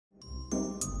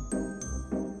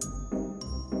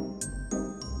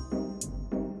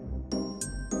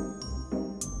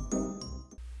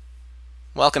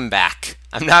Welcome back.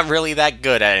 I'm not really that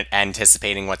good at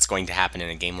anticipating what's going to happen in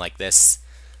a game like this.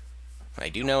 What I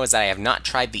do know is that I have not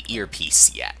tried the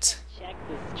earpiece yet. Check,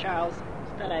 this is Charles.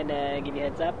 Just thought I'd give you a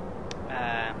heads up.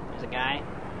 There's a guy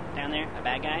down there, a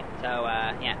bad guy. So,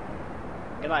 yeah.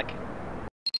 Good luck.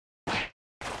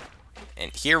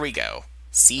 And here we go.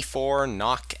 C4,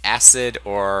 knock, acid,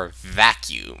 or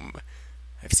vacuum.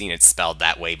 I've seen it spelled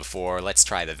that way before. Let's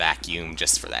try the vacuum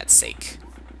just for that sake.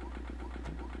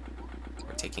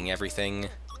 We're taking everything.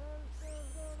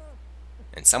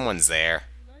 And someone's there.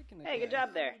 Hey, good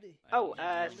job there. Oh,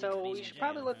 so you should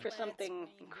probably look for something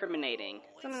incriminating.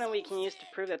 Something that we can use to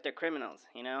prove that they're criminals,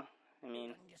 you know? I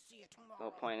mean, the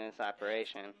whole point of this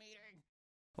operation.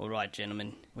 Alright,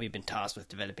 gentlemen. We've been tasked with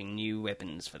developing new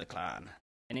weapons for the clan.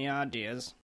 Any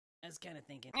ideas? I was kind of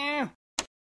thinking.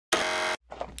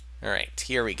 Alright,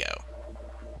 here we go.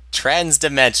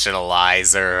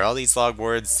 Transdimensionalizer. All these log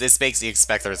words. This makes you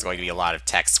expect there's going to be a lot of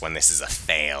text when this is a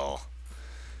fail.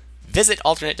 Visit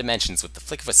alternate dimensions with the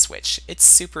flick of a switch. It's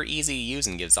super easy to use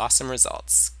and gives awesome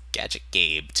results. Gadget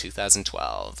Gabe,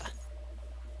 2012.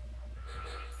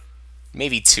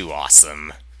 Maybe too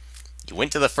awesome. You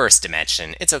went to the first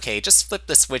dimension. It's okay, just flip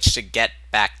the switch to get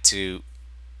back to...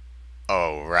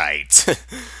 Oh, right. There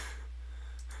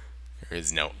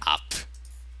is no up.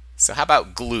 So how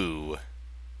about glue?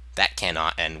 That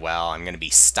cannot end well. I'm going to be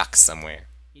stuck somewhere.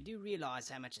 You do realize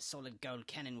how much a solid gold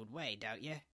cannon would weigh, don't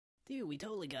you? Dude, we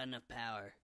totally got enough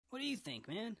power. What do you think,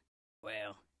 man?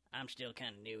 Well, I'm still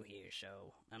kind of new here,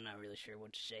 so I'm not really sure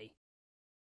what to say.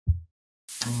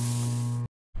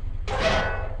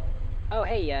 Oh,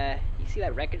 hey, you see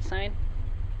that record sign?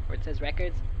 Where it says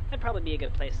records? That'd probably be a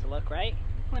good place to look, right?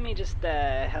 Let me just,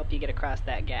 help you get across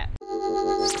that gap.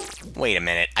 Wait a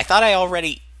minute. I thought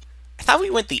we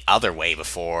went the other way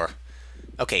before.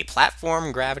 Okay,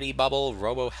 platform, gravity bubble,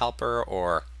 robo-helper,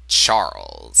 or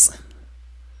Charles.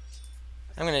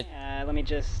 I'm gonna... let me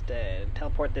just,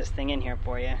 teleport this thing in here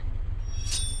for you.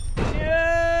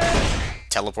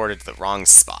 Teleported to the wrong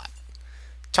spot.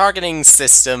 Targeting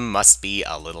system must be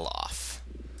a little off.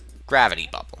 Gravity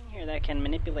bubble. Here that can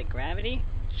manipulate gravity?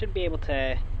 Should be able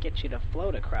to get you to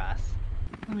float across.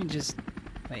 Let me just...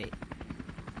 wait.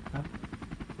 Up.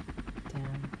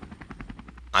 Down.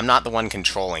 I'm not the one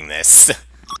controlling this.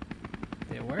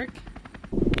 Did it work?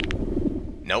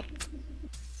 Nope.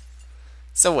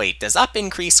 So wait, does up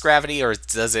increase gravity or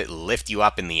does it lift you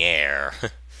up in the air?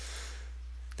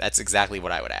 That's exactly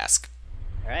what I would ask.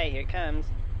 Alright, here it comes.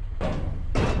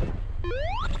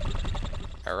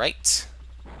 Alright.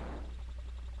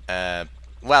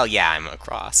 Well, yeah, I'm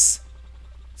across.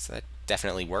 So that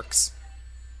definitely works.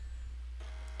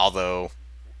 Although,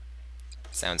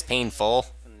 sounds painful.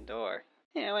 Open the door.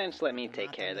 Yeah, why don't you let me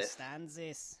take care of this?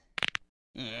 This.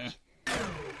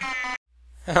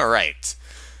 Alright.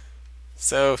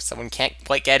 So, someone can't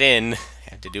quite get in.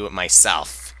 I have to do it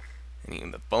myself. I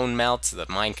need the bone melt, the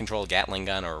mind control Gatling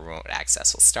gun, or remote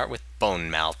access. We'll start with bone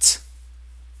melt.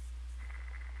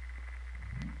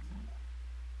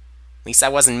 At least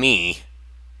that wasn't me.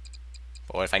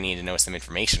 But what if I need to know some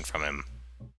information from him?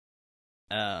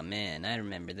 Oh man, I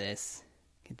remember this.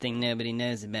 Good thing nobody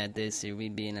knows about this or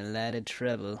we'd be in a lot of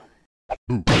trouble.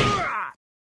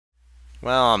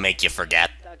 Well, I'll make you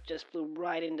forget. The duck just flew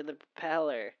right into the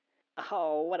propeller.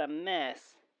 Oh, what a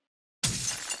mess.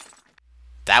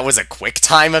 That was a quick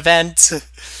time event?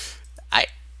 I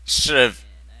should have...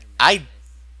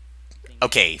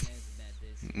 Okay.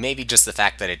 Maybe just the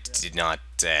fact that it did not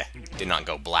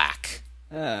go black.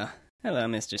 Oh, hello,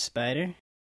 Mr. Spider.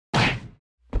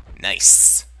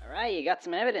 Nice. Alright, you got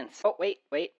some evidence. Oh, wait.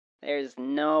 There's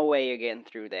no way you're getting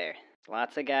through there.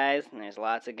 Lots of guys, and there's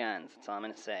lots of guns. That's all I'm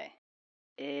gonna say.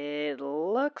 It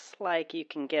looks like you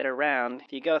can get around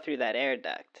if you go through that air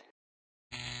duct.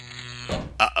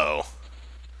 Uh-oh.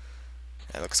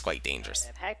 That looks quite dangerous.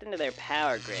 I've hacked into their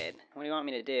power grid. What do you want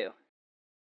me to do?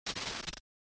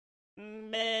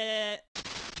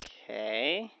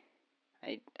 Okay.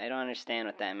 I don't understand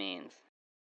what that means.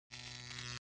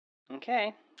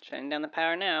 Okay, shutting down the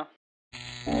power now.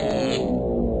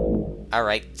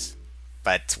 Alright.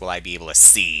 But will I be able to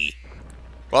see?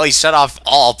 Well, he shut off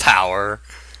all power.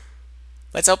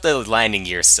 Let's hope the landing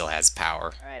gear still has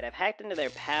power. Alright, I've hacked into their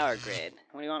power grid.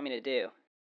 What do you want me to do?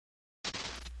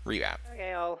 Reroute.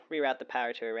 Okay, I'll reroute the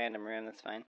power to a random room, that's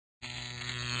fine.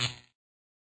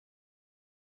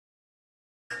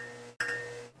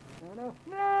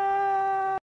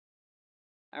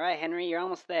 Alright, Henry, you're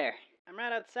almost there. I'm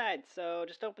right outside, so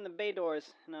just open the bay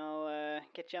doors, and I'll,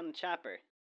 get you on the chopper.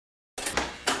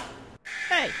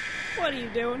 Hey, what are you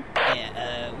doing?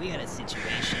 Yeah, we got a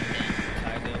situation down in the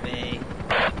cargo bay.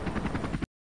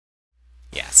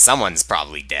 Yeah, someone's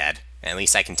probably dead. At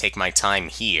least I can take my time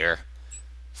here.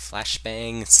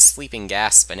 Flashbang, sleeping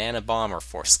gas, banana bomb, or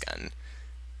force gun.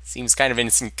 Seems kind of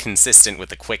inconsistent with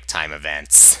the quick time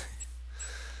events.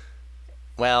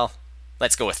 Well,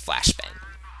 let's go with flashbang.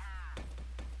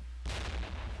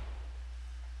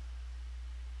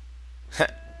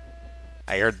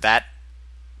 I heard that.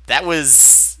 That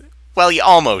was... Well, you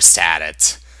almost had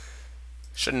it.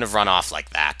 Shouldn't have run off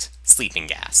like that. Sleeping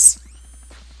gas.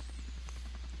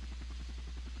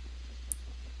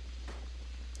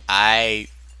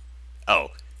 Oh,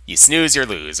 you snooze, you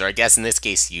lose. Or I guess in this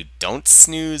case, you don't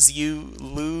snooze, you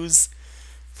lose.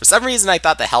 For some reason, I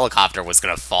thought the helicopter was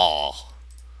gonna fall.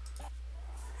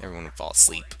 Everyone would fall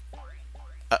asleep.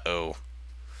 Uh-oh.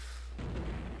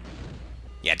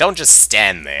 Yeah, don't just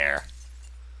stand there.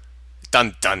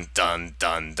 Dun dun dun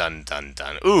dun dun dun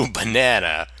dun. Ooh,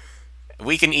 banana.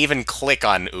 We can even click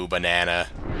on ooh, banana.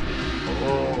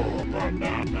 Oh,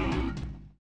 banana.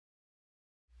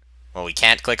 Well, we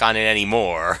can't click on it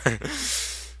anymore. At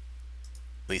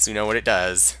least we know what it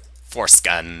does. Force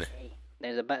gun. Hey,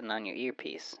 there's a button on your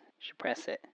earpiece. You should press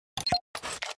it.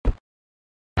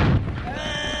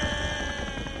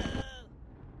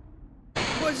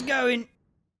 What's going?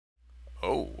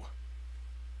 Oh.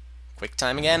 Quick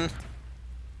time again?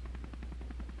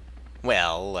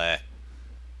 Well,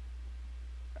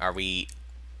 are we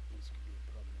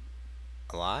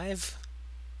alive?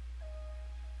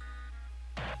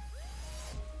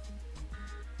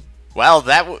 Well,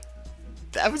 that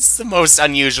was the most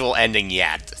unusual ending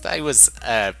yet. That was,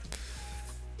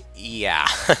 yeah.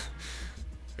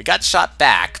 We got shot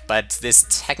back, but this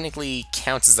technically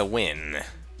counts as a win.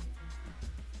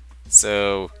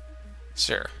 So,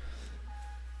 sure.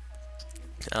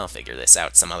 I'll figure this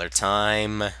out some other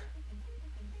time.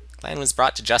 Clan was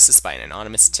brought to justice by an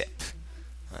anonymous tip.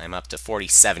 I'm up to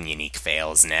 47 unique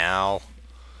fails now.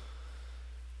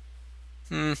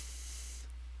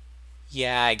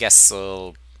 Yeah, I guess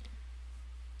we'll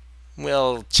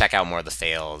check out more of the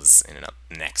fails in a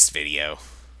next video.